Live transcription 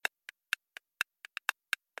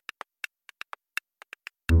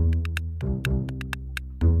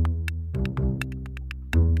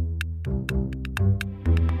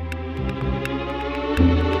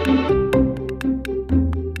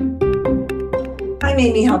I'm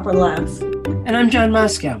Amy Halper-Laff. And I'm John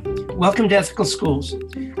Moscow. Welcome to Ethical Schools.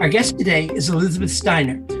 Our guest today is Elizabeth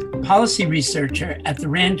Steiner, policy researcher at the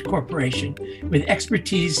RAND Corporation with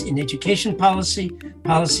expertise in education policy,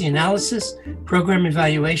 policy analysis, program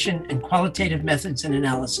evaluation, and qualitative methods and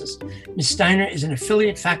analysis. Ms. Steiner is an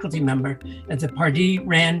affiliate faculty member at the Pardee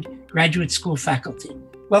RAND Graduate School faculty.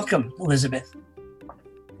 Welcome, Elizabeth.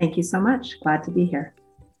 Thank you so much. Glad to be here.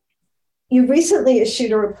 You recently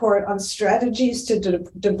issued a report on strategies to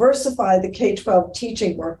diversify the K-12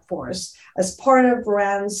 teaching workforce as part of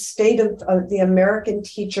RAND's State of the American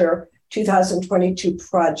Teacher 2022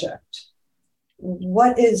 project.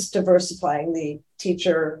 What is diversifying the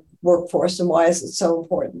teacher workforce and why is it so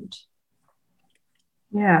important?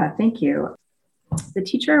 Yeah, thank you. The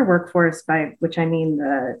teacher workforce, by which I mean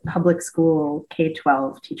the public school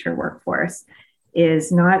K-12 teacher workforce,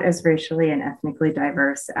 is not as racially and ethnically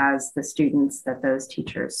diverse as the students that those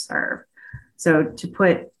teachers serve. So to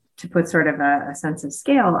put sort of a sense of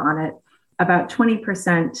scale on it, about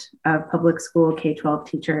 20% of public school K-12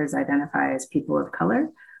 teachers identify as people of color,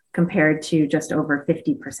 compared to just over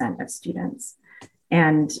 50% of students.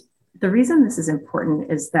 And the reason this is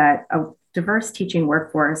important is that a diverse teaching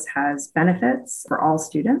workforce has benefits for all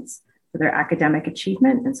students for their academic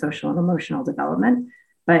achievement and social and emotional development,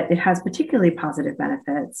 but it has particularly positive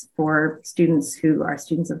benefits for students who are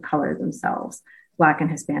students of color themselves, Black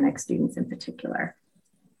and Hispanic students in particular.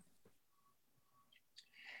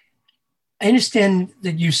 I understand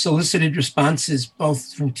that you solicited responses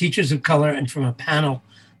both from teachers of color and from a panel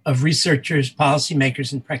of researchers,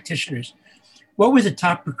 policymakers, and practitioners. What were the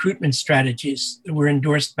top recruitment strategies that were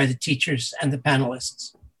endorsed by the teachers and the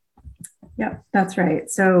panelists? Yeah, that's right.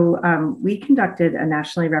 So we conducted a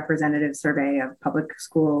nationally representative survey of public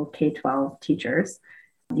school K-12 teachers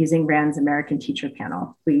using RAND's American Teacher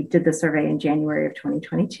Panel. We did the survey in January of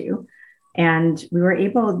 2022, and we were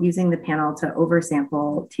able, using the panel, to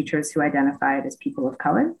oversample teachers who identified as people of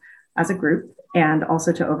color as a group, and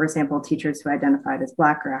also to oversample teachers who identified as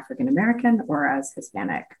Black or African American or as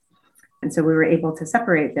Hispanic. And so we were able to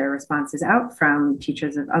separate their responses out from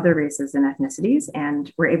teachers of other races and ethnicities,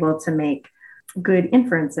 and were able to make good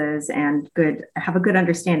inferences and have a good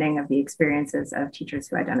understanding of the experiences of teachers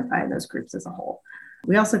who identify those groups as a whole.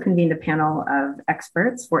 We also convened a panel of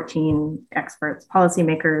experts, 14 experts,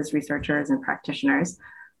 policymakers, researchers, and practitioners,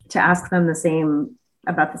 to ask them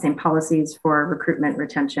about the same policies for recruitment,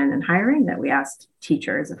 retention, and hiring that we asked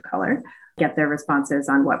teachers of color, get their responses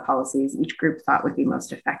on what policies each group thought would be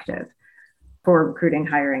most effective for recruiting,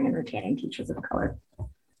 hiring, and retaining teachers of color.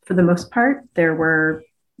 For the most part, there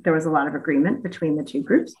was a lot of agreement between the two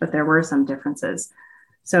groups, but there were some differences.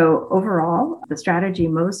 So overall, the strategy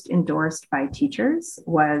most endorsed by teachers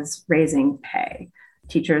was raising pay.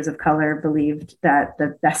 Teachers of color believed that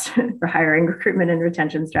the best for hiring, recruitment, and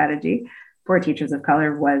retention strategy for teachers of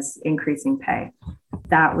color was increasing pay.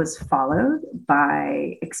 That was followed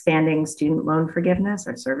by expanding student loan forgiveness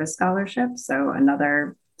or service scholarships, so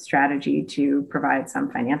another strategy to provide some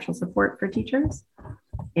financial support for teachers.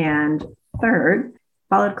 And third,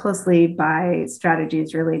 followed closely by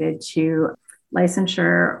strategies related to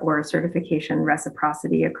licensure or certification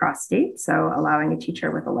reciprocity across states. So allowing a teacher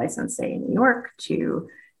with a license, say in New York, to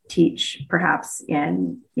teach perhaps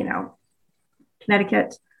in,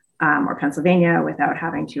 Connecticut or Pennsylvania without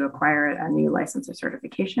having to acquire a new license or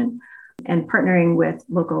certification, and partnering with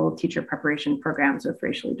local teacher preparation programs with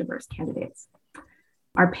racially diverse candidates.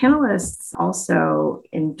 Our panelists also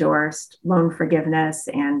endorsed loan forgiveness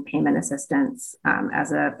and payment assistance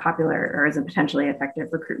as a potentially effective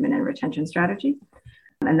recruitment and retention strategy.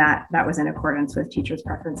 And that was in accordance with teachers'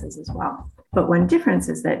 preferences as well. But one difference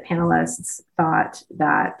is that panelists thought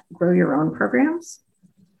that grow your own programs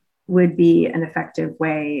would be an effective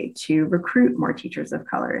way to recruit more teachers of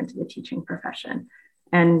color into the teaching profession.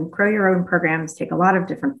 And grow your own programs take a lot of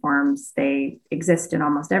different forms. They exist in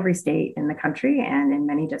almost every state in the country and in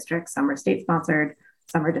many districts. Some are state sponsored,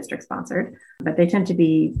 some are district sponsored, but they tend to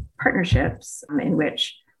be partnerships in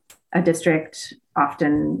which a district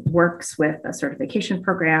often works with a certification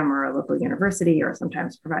program or a local university, or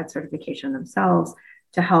sometimes provides certification themselves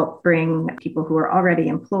to help bring people who are already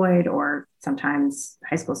employed, or sometimes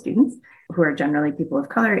high school students who are generally people of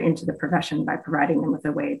color, into the profession by providing them with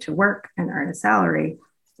a way to work and earn a salary,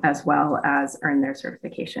 as well as earn their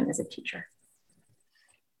certification as a teacher.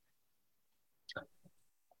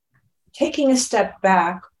 Taking a step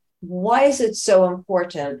back, why is it so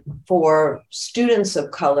important for students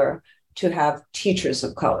of color to have teachers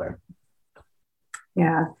of color?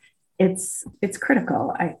 Yeah, it's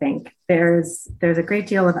critical, I think. There's a great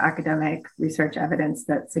deal of academic research evidence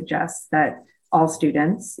that suggests that all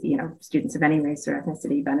students, students of any race or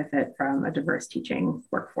ethnicity benefit from a diverse teaching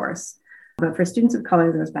workforce. But for students of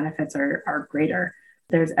color, those benefits are greater.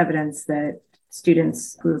 There's evidence that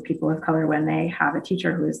students who are people of color, when they have a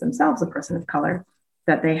teacher who is themselves a person of color,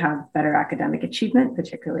 that they have better academic achievement,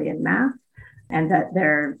 particularly in math, and that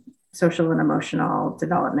their social and emotional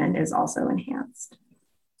development is also enhanced.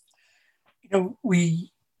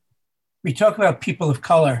 We talk about people of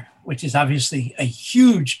color, which is obviously a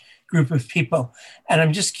huge group of people. And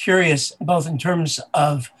I'm just curious, both in terms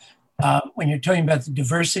of when you're talking about the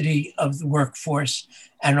diversity of the workforce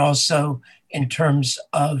and also in terms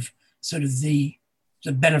of sort of the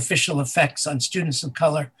beneficial effects on students of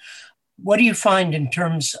color, what do you find in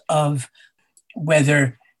terms of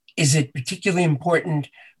whether is it particularly important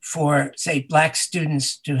for, say, Black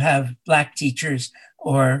students to have Black teachers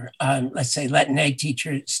or, let's say,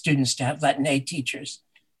 Latinx students to have Latinx teachers?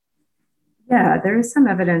 Yeah, there is some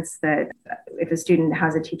evidence that if a student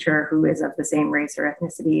has a teacher who is of the same race or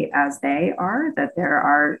ethnicity as they are, that there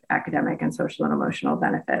are academic and social and emotional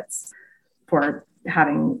benefits for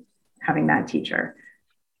having that teacher.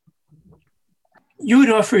 You had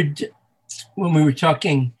offered, when we were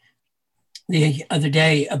talking the other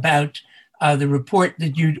day about the report,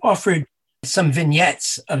 that you'd offered some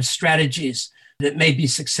vignettes of strategies that may be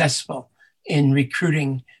successful in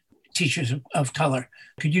recruiting teachers of color.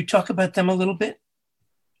 Could you talk about them a little bit?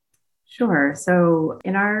 Sure. So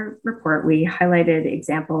in our report, we highlighted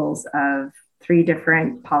examples of 3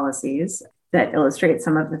 different policies that illustrate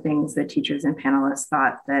some of the things that teachers and panelists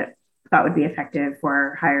thought would be effective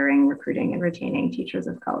for hiring, recruiting, and retaining teachers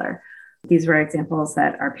of color. These were examples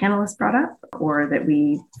that our panelists brought up or that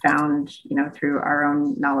we found, through our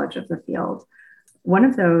own knowledge of the field. One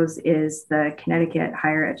of those is the Connecticut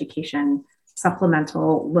Higher Education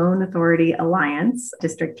Supplemental Loan Authority Alliance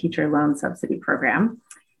District Teacher Loan Subsidy Program.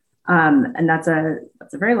 And that's a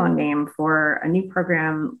very long name for a new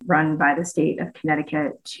program run by the state of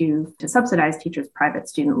Connecticut to subsidize teachers' private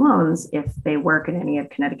student loans if they work in any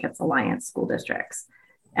of Connecticut's Alliance school districts.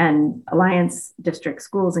 And Alliance district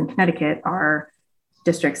schools in Connecticut are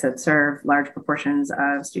districts that serve large proportions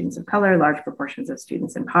of students of color, large proportions of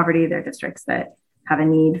students in poverty. They're districts that have a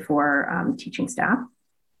need for teaching staff.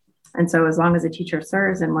 And so as long as a teacher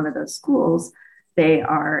serves in one of those schools, they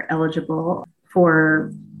are eligible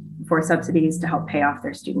for subsidies to help pay off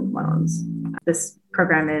their student loans. This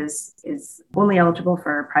program is only eligible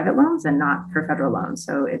for private loans and not for federal loans.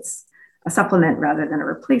 So it's a supplement rather than a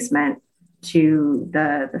replacement to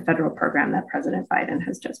the federal program that President Biden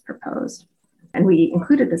has just proposed. And we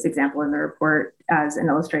included this example in the report as an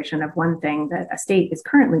illustration of one thing that a state is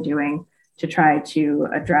currently doing to try to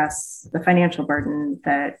address the financial burden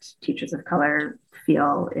that teachers of color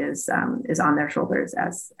feel is on their shoulders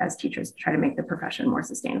as teachers try to make the profession more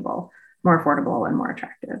sustainable, more affordable, and more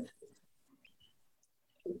attractive.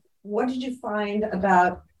 What did you find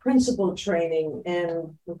about principal training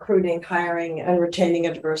in recruiting, hiring, and retaining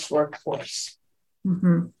a diverse workforce?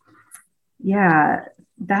 Mm-hmm. Yeah,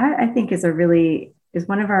 that I think is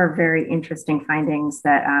one of our very interesting findings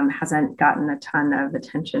that hasn't gotten a ton of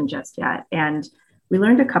attention just yet. And we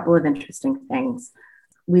learned a couple of interesting things.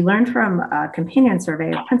 We learned from a companion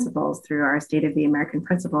survey of principals through our State of the American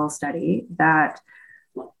Principal study that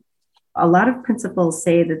a lot of principals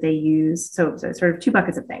say that they use, so sort of 2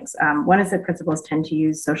 buckets of things. One is that principals tend to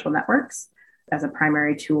use social networks as a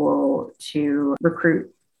primary tool to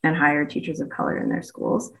recruit and hire teachers of color in their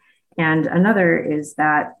schools. And another is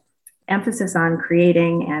that emphasis on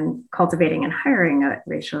creating and cultivating and hiring a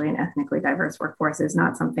racially and ethnically diverse workforce is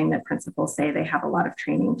not something that principals say they have a lot of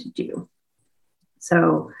training to do.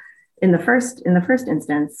 So in the first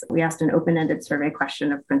instance, we asked an open-ended survey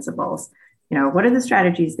question of principals. What are the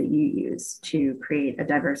strategies that you use to create a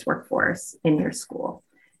diverse workforce in your school?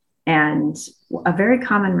 And a very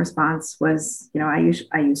common response was, I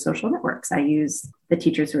use social networks. I use the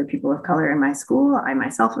teachers who are people of color in my school. I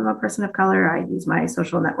myself am a person of color. I use my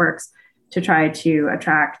social networks to try to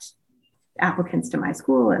attract applicants to my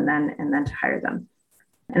school and then to hire them.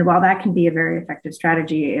 And while that can be a very effective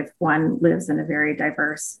strategy, if one lives in a very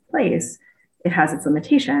diverse place, it has its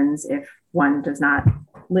limitations if one does not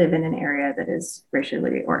live in an area that is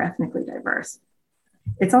racially or ethnically diverse.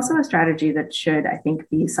 It's also a strategy that should, I think,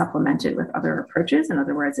 be supplemented with other approaches. In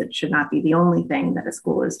other words, it should not be the only thing that a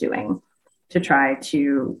school is doing to try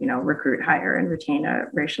to, recruit, hire, and retain a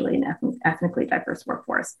racially and ethnically diverse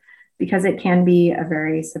workforce, because it can be a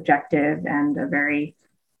very subjective and a very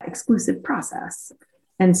exclusive process.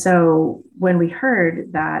 And so when we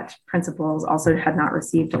heard that principals also had not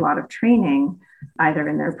received a lot of training, either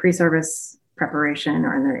in their pre-service preparation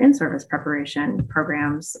or in their in-service preparation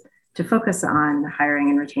programs to focus on hiring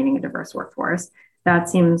and retaining a diverse workforce. That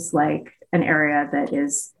seems like an area that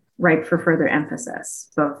is ripe for further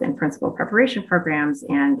emphasis, both in principal preparation programs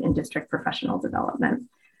and in district professional development.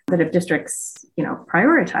 That if districts,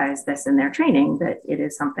 prioritize this in their training, that it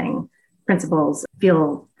is something principals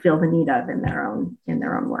feel the need of in their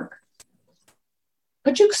own work.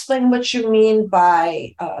 Could you explain what you mean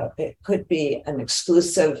by it could be an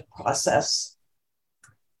exclusive process?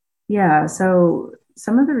 Yeah, so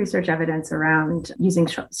some of the research evidence around using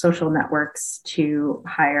social networks to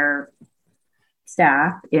hire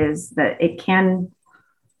staff is that it can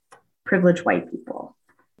privilege white people.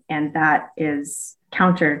 And that is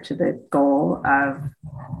counter to the goal of,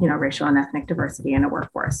 racial and ethnic diversity in a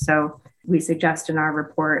workforce. So we suggest in our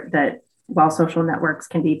report that while social networks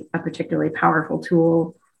can be a particularly powerful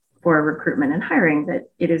tool for recruitment and hiring, that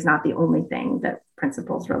it is not the only thing that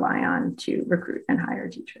principals rely on to recruit and hire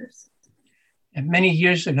teachers. And many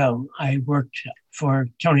years ago, I worked for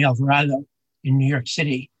Tony Alvarado in New York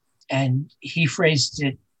City, and he phrased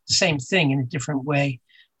it the same thing in a different way.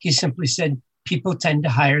 He simply said, people tend to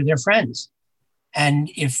hire their friends. And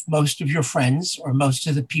if most of your friends or most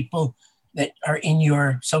of the people that are in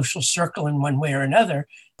your social circle in one way or another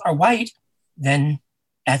are white, then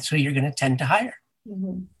that's who you're going to tend to hire.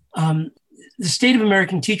 Mm-hmm. The State of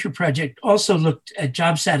American Teacher Project also looked at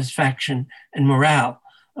job satisfaction and morale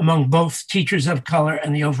among both teachers of color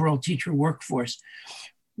and the overall teacher workforce.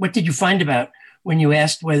 What did you find about when you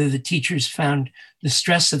asked whether the teachers found the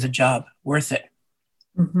stress of the job worth it?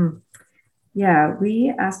 Mm-hmm. Yeah,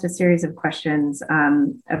 we asked a series of questions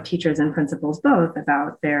of teachers and principals both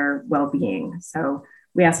about their well-being. So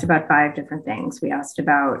we asked about 5 different things. We asked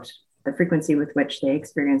about the frequency with which they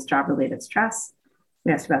experience job-related stress.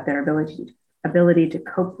 We asked about their ability to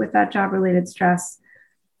cope with that job-related stress.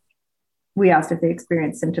 We asked if they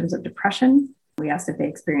experienced symptoms of depression. We asked if they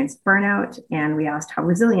experienced burnout, and we asked how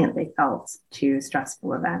resilient they felt to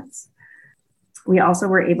stressful events. We also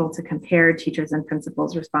were able to compare teachers and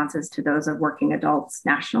principals' responses to those of working adults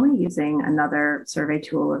nationally using another survey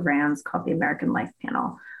tool of RAND's called the American Life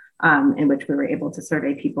Panel, in which we were able to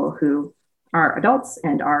survey people who are adults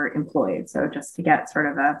and are employed. So just to get sort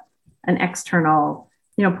of an external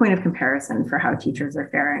point of comparison for how teachers are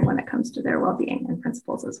faring when it comes to their well-being, and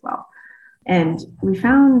principals as well. And we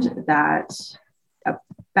found that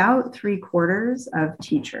about 3/4 of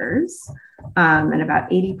teachers and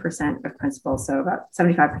about 80% of principals, so about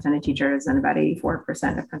 75% of teachers and about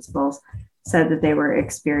 84% of principals, said that they were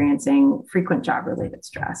experiencing frequent job-related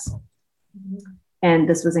stress. Mm-hmm. And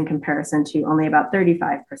this was in comparison to only about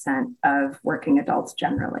 35% of working adults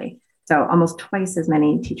generally. So almost twice as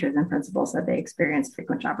many teachers and principals said they experienced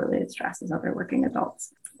frequent job-related stress as other working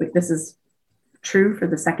adults. This is true for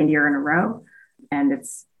the second year in a row, and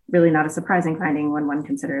it's really not a surprising finding when one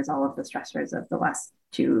considers all of the stressors of the last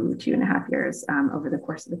 2.5 years over the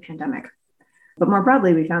course of the pandemic. But more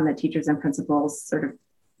broadly, we found that teachers and principals sort of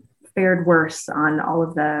fared worse on all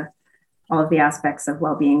of the aspects of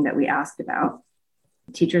well-being that we asked about.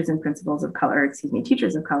 Teachers of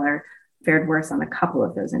color fared worse on a couple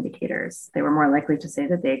of those indicators. They were more likely to say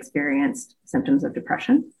that they experienced symptoms of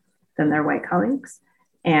depression than their white colleagues.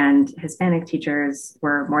 And Hispanic teachers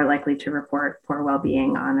were more likely to report poor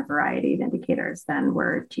well-being on a variety of indicators than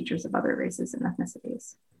were teachers of other races and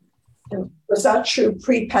ethnicities. Was that true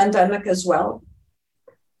pre-pandemic as well?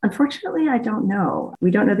 Unfortunately, I don't know.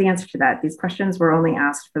 We don't know the answer to that. These questions were only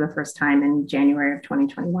asked for the first time in January of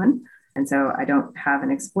 2021. And so I don't have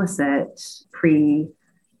an explicit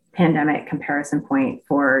pre-pandemic comparison point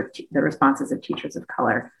for the responses of teachers of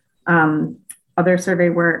color. Other survey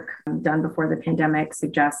work done before the pandemic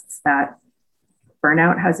suggests that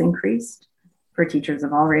burnout has increased for teachers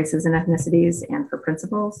of all races and ethnicities and for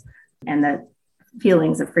principals, and that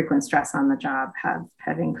feelings of frequent stress on the job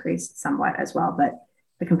have increased somewhat as well. But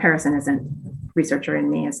the comparison researcher in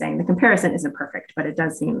me is saying the comparison isn't perfect, but it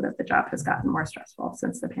does seem that the job has gotten more stressful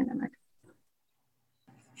since the pandemic.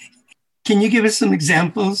 Can you give us some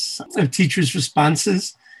examples of teachers'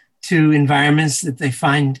 responses to environments that they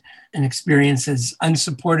find and experience as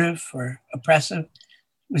unsupportive or oppressive?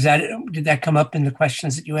 Did that come up in the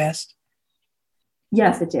questions that you asked?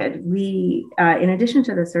 Yes, it did. We, in addition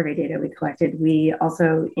to the survey data we collected, we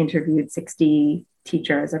also interviewed 60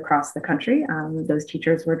 teachers across the country. Those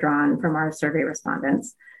teachers were drawn from our survey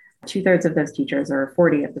respondents. 2/3 of those teachers, or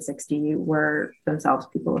 40 of the 60, were themselves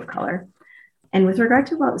people of color. And with regard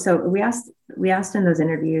to so we asked in those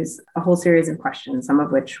interviews a whole series of questions, some of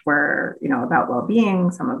which were, about well-being,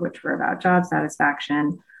 some of which were about job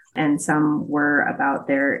satisfaction, and some were about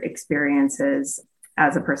their experiences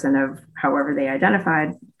as a person of however they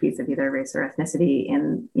identified vis-a-vis their race or ethnicity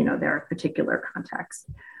in, their particular context.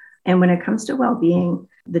 And when it comes to well-being,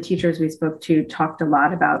 the teachers we spoke to talked a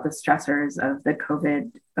lot about the stressors of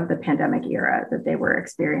the pandemic era that they were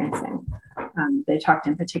experiencing. They talked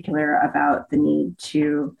in particular about the need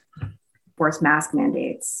to force mask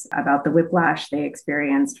mandates, about the whiplash they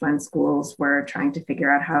experienced when schools were trying to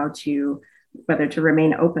figure out whether to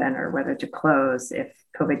remain open or whether to close if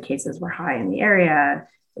COVID cases were high in the area,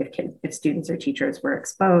 if students or teachers were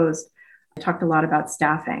exposed. I talked a lot about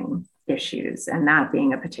staffing issues and that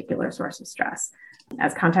being a particular source of stress.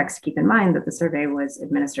 As context, keep in mind that the survey was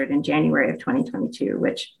administered in January of 2022,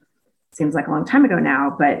 which seems like a long time ago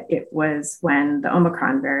now, but it was when the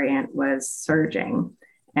Omicron variant was surging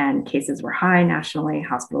and cases were high nationally,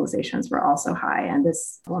 hospitalizations were also high. And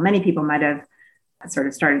while many people might have sort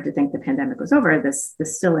of started to think the pandemic was over, this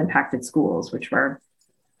still impacted schools, which were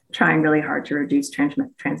trying really hard to reduce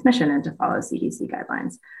transmission and to follow CDC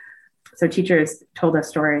guidelines. So teachers told us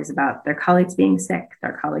stories about their colleagues being sick,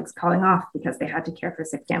 their colleagues calling off because they had to care for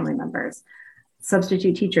sick family members,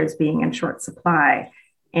 substitute teachers being in short supply,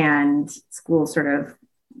 and schools sort of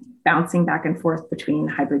bouncing back and forth between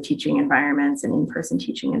hybrid teaching environments and in-person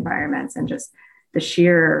teaching environments, and just the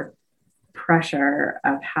sheer pressure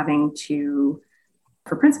of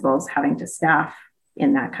for principals having to staff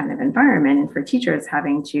in that kind of environment, and for teachers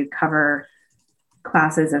having to cover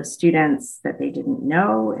classes of students that they didn't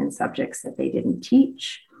know in subjects that they didn't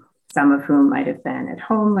teach, some of whom might have been at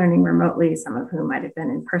home learning remotely, some of whom might have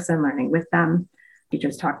been in person learning with them.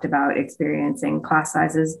 Teachers talked about experiencing class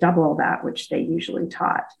sizes double that which they usually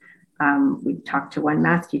taught. We talked to one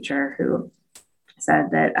math teacher who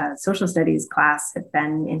said that a social studies class had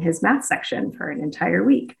been in his math section for an entire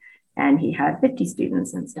week, and he had 50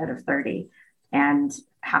 students instead of 30. And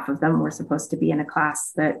half of them were supposed to be in a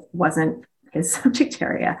class that wasn't his subject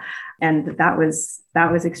area. And that was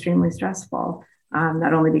extremely stressful,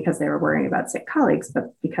 not only because they were worrying about sick colleagues,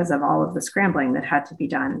 but because of all of the scrambling that had to be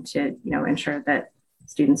done to ensure that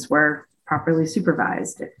students were properly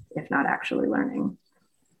supervised, if not actually learning.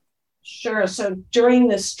 Sure. So during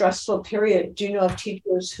this stressful period, do you know of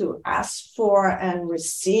teachers who asked for and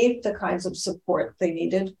received the kinds of support they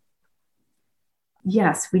needed?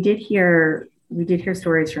 Yes, we did hear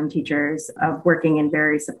stories from teachers of working in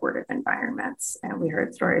very supportive environments, and we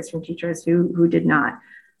heard stories from teachers who did not.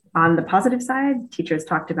 On the positive side, teachers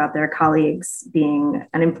talked about their colleagues being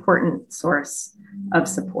an important source of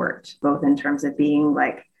support, both in terms of being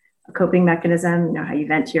like a coping mechanism, how you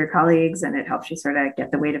vent to your colleagues and it helps you sort of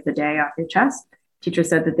get the weight of the day off your chest. Teachers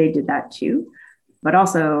said that they did that too, but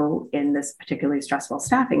also in this particularly stressful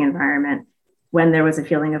staffing environment, when there was a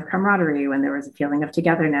feeling of camaraderie, when there was a feeling of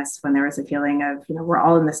togetherness, when there was a feeling of, we're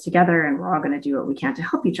all in this together and we're all going to do what we can to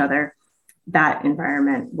help each other, that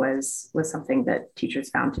environment was something that teachers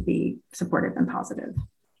found to be supportive and positive.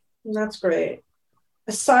 That's great.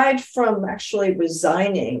 Aside from actually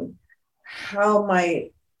resigning, how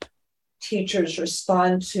might teachers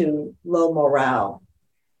respond to low morale?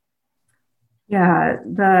 Yeah,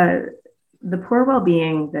 the poor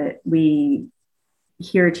well-being that we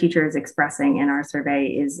hear teachers expressing in our survey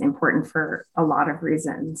is important for a lot of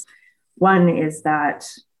reasons. One is that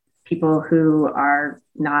people who are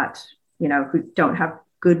not, who don't have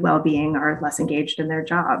good well-being are less engaged in their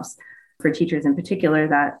jobs. For teachers in particular,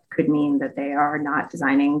 that could mean that they are not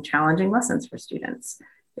designing challenging lessons for students.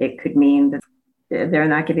 It could mean that they're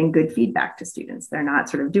not giving good feedback to students. They're not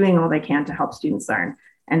sort of doing all they can to help students learn.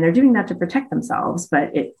 And they're doing that to protect themselves,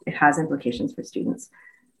 but it has implications for students.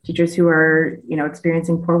 Teachers who are,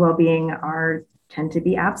 experiencing poor well-being tend to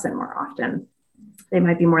be absent more often. They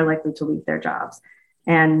might be more likely to leave their jobs.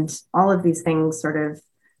 And all of these things sort of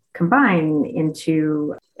combine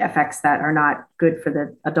into effects that are not good for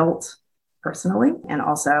the adult personally, and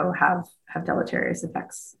also have deleterious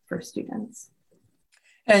effects for students.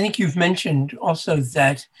 I think you've mentioned also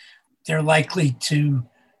that they're likely to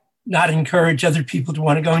not encourage other people to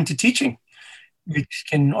want to go into teaching, which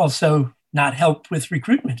can also not help with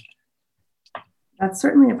recruitment. That's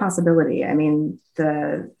certainly a possibility. I mean,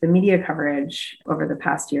 the media coverage over the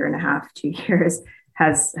past year and a half, 2 years,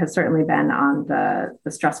 has certainly been on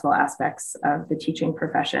the stressful aspects of the teaching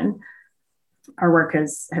profession. Our work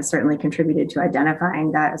has certainly contributed to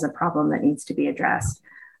identifying that as a problem that needs to be addressed.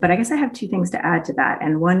 But I guess I have two things to add to that.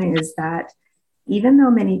 And one is that even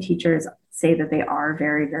though many teachers say that they are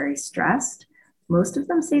very, very stressed, most of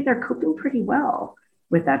them say they're coping pretty well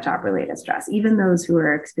with that job-related stress. Even those who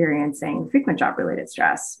are experiencing frequent job-related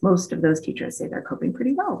stress, most of those teachers say they're coping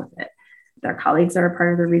pretty well with it. Their colleagues are a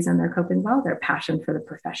part of the reason they're coping well. Their passion for the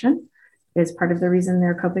profession is part of the reason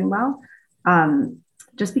they're coping well.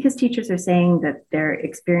 Just because teachers are saying that they're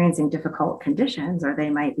experiencing difficult conditions or they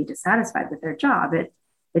might be dissatisfied with their job, it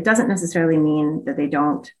doesn't necessarily mean that they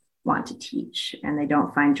don't want to teach and they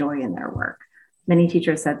don't find joy in their work. Many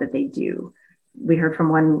teachers said that they do. We heard from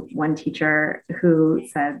one teacher who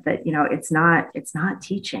said that, it's not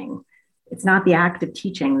teaching. It's not the act of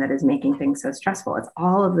teaching that is making things so stressful. It's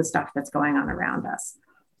all of the stuff that's going on around us.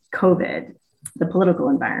 COVID, the political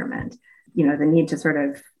environment, the need to sort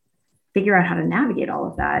of figure out how to navigate all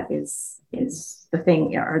of that is the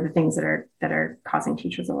thing, are the things that are causing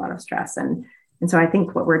teachers a lot of stress. And so I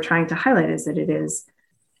think what we're trying to highlight is that it is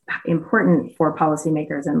important for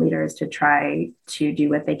policymakers and leaders to try to do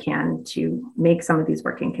what they can to make some of these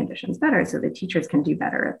working conditions better so that teachers can do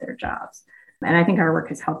better at their jobs. And I think our work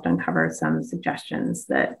has helped uncover some suggestions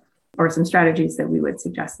or some strategies that we would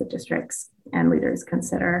suggest that districts and leaders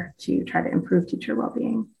consider to try to improve teacher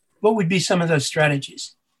well-being. What would be some of those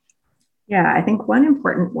strategies? Yeah, I think one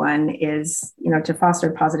important one is, to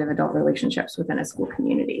foster positive adult relationships within a school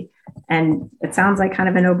community. And it sounds like kind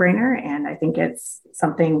of a no-brainer. And I think it's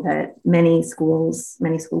something that many school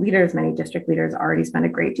leaders, many district leaders already spend a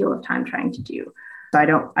great deal of time trying to do. So I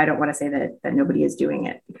don't want to say that nobody is doing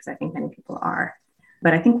it, because I think many people are.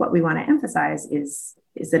 But I think what we want to emphasize is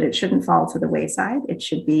that it shouldn't fall to the wayside. It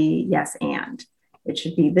should be yes and. It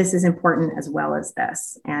should be this is important as well as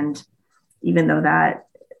this. And even though that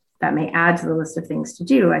may add to the list of things to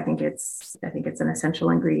do, I think it's an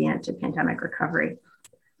essential ingredient to pandemic recovery.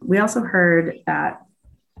 We also heard that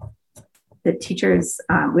teachers,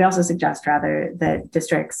 we also suggest rather that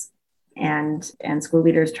districts and school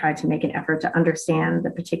leaders try to make an effort to understand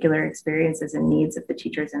the particular experiences and needs of the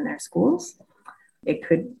teachers in their schools.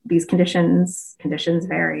 These conditions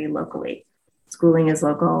vary locally. Schooling is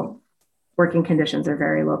local. Working conditions are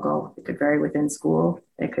very local. It could vary within school.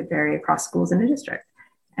 It could vary across schools in a district.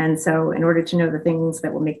 And so in order to know the things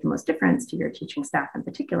that will make the most difference to your teaching staff in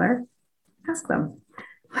particular, ask them.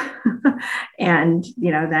 And,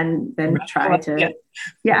 then try to,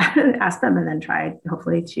 ask them and then try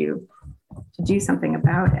hopefully to do something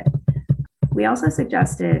about it. We also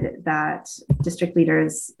suggested that district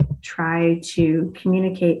leaders try to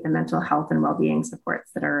communicate the mental health and well-being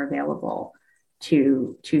supports that are available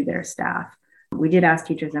to their staff. We did ask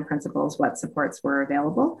teachers and principals what supports were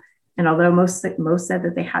available. And although most said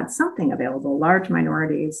that they had something available, large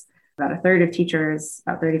minorities, about a third of teachers,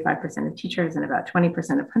 about 35% of teachers, and about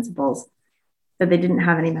 20% of principals, that they didn't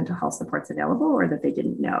have any mental health supports available or that they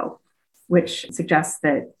didn't know, which suggests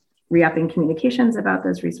that re-upping communications about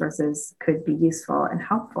those resources could be useful and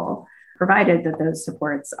helpful, provided that those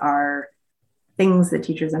supports are things that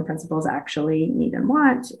teachers and principals actually need and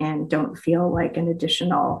want and don't feel like an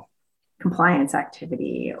additional compliance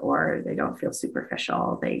activity, or they don't feel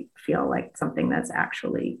superficial. They feel like something that's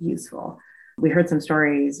actually useful. We heard some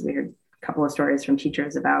stories. We heard a couple of stories from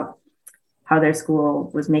teachers about how their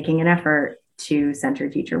school was making an effort to center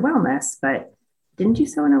teacher wellness, but didn't do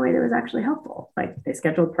so in a way that was actually helpful. Like they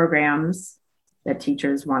scheduled programs that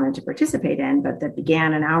teachers wanted to participate in, but that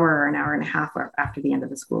began an hour or an hour and a half after the end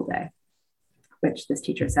of the school day, which this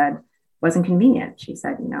teacher said wasn't convenient. She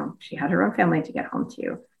said, she had her own family to get home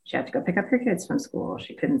to. She had to go pick up her kids from school.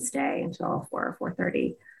 She couldn't stay until 4 or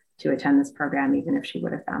 4:30 to attend this program, even if she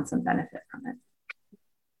would have found some benefit from it.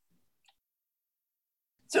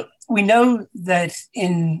 So we know that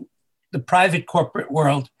in the private corporate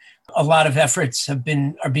world, a lot of efforts are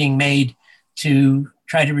being made to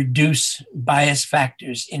try to reduce bias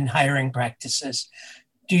factors in hiring practices.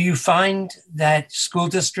 Do you find that school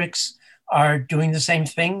districts are doing the same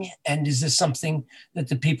thing? And is this something that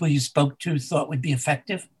the people you spoke to thought would be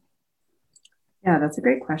effective? Yeah, that's a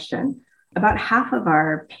great question. About half of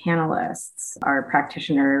our panelists, our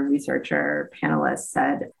practitioner, researcher panelists,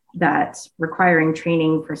 said that requiring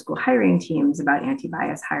training for school hiring teams about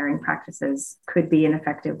anti-bias hiring practices could be an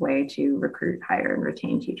effective way to recruit, hire, and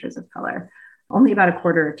retain teachers of color. Only about a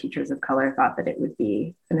quarter of teachers of color thought that it would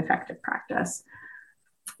be an effective practice.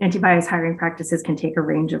 Anti-bias hiring practices can take a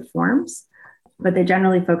range of forms, but they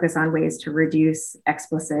generally focus on ways to reduce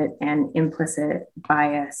explicit and implicit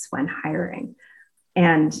bias when hiring.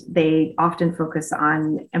 And they often focus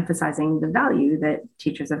on emphasizing the value that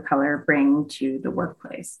teachers of color bring to the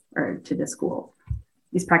workplace or to the school.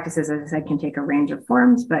 These practices, as I said, can take a range of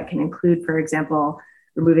forms, but can include, for example,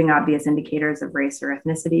 removing obvious indicators of race or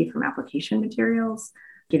ethnicity from application materials,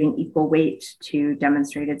 giving equal weight to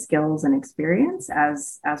demonstrated skills and experience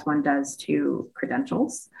as one does to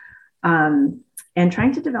credentials, and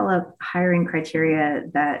trying to develop hiring criteria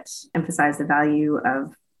that emphasize the value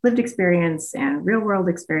of lived experience and real world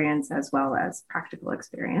experience, as well as practical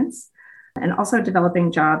experience. and also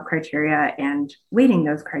developing job criteria and weighting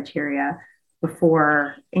those criteria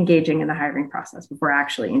before engaging in the hiring process, before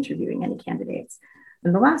actually interviewing any candidates.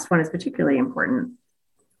 And the last one is particularly important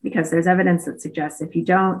because there's evidence that suggests if you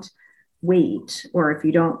don't weight or if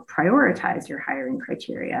you don't prioritize your hiring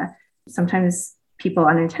criteria, sometimes people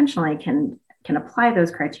unintentionally can apply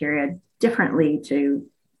those criteria differently to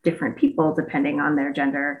different people depending on their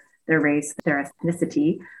gender, their race, their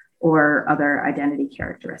ethnicity, or other identity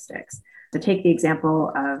characteristics. So take the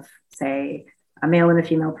example of, say, a male and a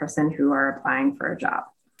female person who are applying for a job.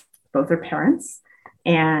 Both are parents,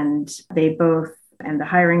 and the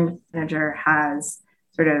hiring manager has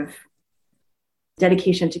sort of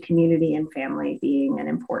dedication to community and family being an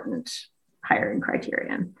important hiring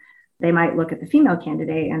criterion. They might look at the female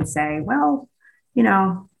candidate and say, well,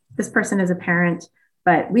 this person is a parent,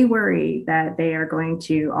 but we worry that they are going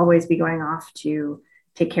to always be going off to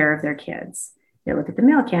take care of their kids. They look at the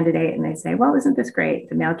male candidate and they say, well, isn't this great?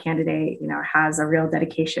 The male candidate, has a real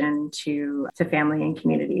dedication to family and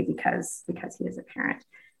community because he is a parent.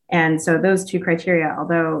 And so those two criteria,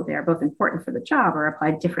 although they are both important for the job, are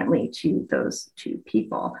applied differently to those two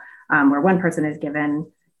people, where one person is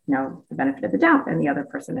given, the benefit of the doubt and the other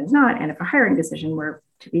person is not. And if a hiring decision were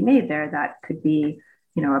to be made there, that could be,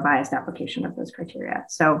 a biased application of those criteria.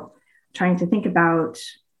 So trying to think about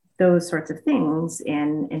those sorts of things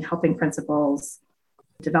in helping principals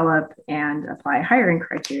develop and apply hiring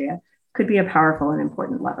criteria could be a powerful and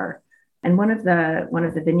important lever. And one of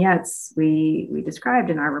the vignettes we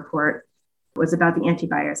described in our report was about the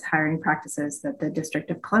anti-bias hiring practices that the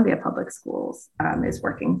District of Columbia Public Schools is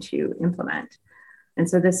working to implement. And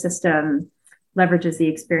so this system leverages the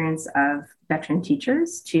experience of veteran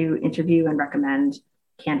teachers to interview and recommend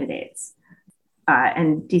candidates.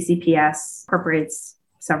 And DCPS incorporates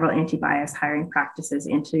several anti-bias hiring practices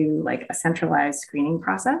into a centralized screening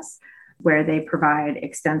process where they provide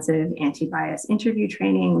extensive anti-bias interview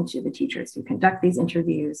training to the teachers who conduct these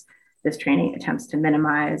interviews. This training attempts to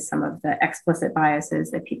minimize some of the explicit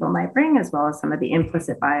biases that people might bring, as well as some of the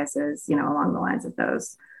implicit biases, along the lines of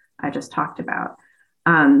those I just talked about.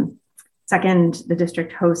 Second, the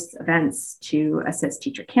district hosts events to assist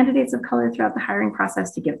teacher candidates of color throughout the hiring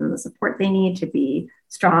process to give them the support they need to be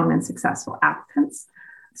strong and successful applicants.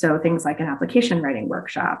 So things like an application writing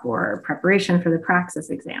workshop or preparation for the praxis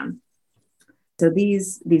exam. So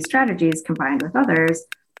these strategies, combined with others,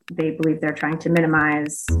 they believe they're trying to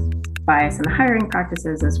minimize bias in the hiring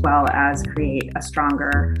practices as well as create a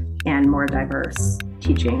stronger and more diverse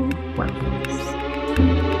teaching workforce.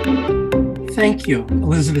 Thank you,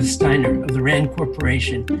 Elizabeth Steiner of the RAND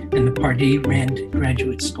Corporation and the Pardee RAND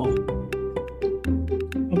Graduate School.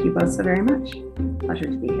 Thank you both so very much. Pleasure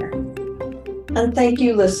to be here. And thank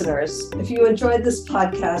you, listeners. If you enjoyed this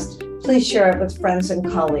podcast, please share it with friends and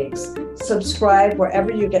colleagues. Subscribe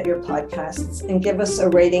wherever you get your podcasts and give us a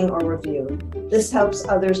rating or review. This helps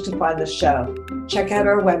others to find the show. Check out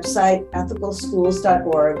our website,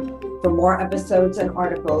 ethicalschools.org, for more episodes and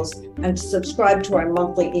articles, and to subscribe to our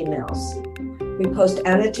monthly emails. We post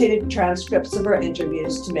annotated transcripts of our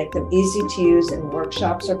interviews to make them easy to use in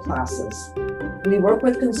workshops or classes. We work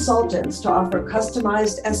with consultants to offer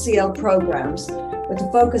customized SEL programs with a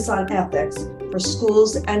focus on ethics for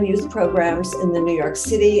schools and youth programs in the New York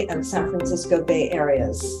City and San Francisco Bay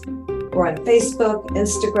areas. We're on Facebook,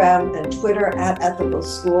 Instagram, and Twitter at Ethical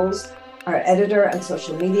Schools. Our editor and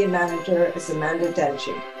social media manager is Amanda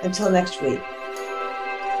Denchi. Until next week.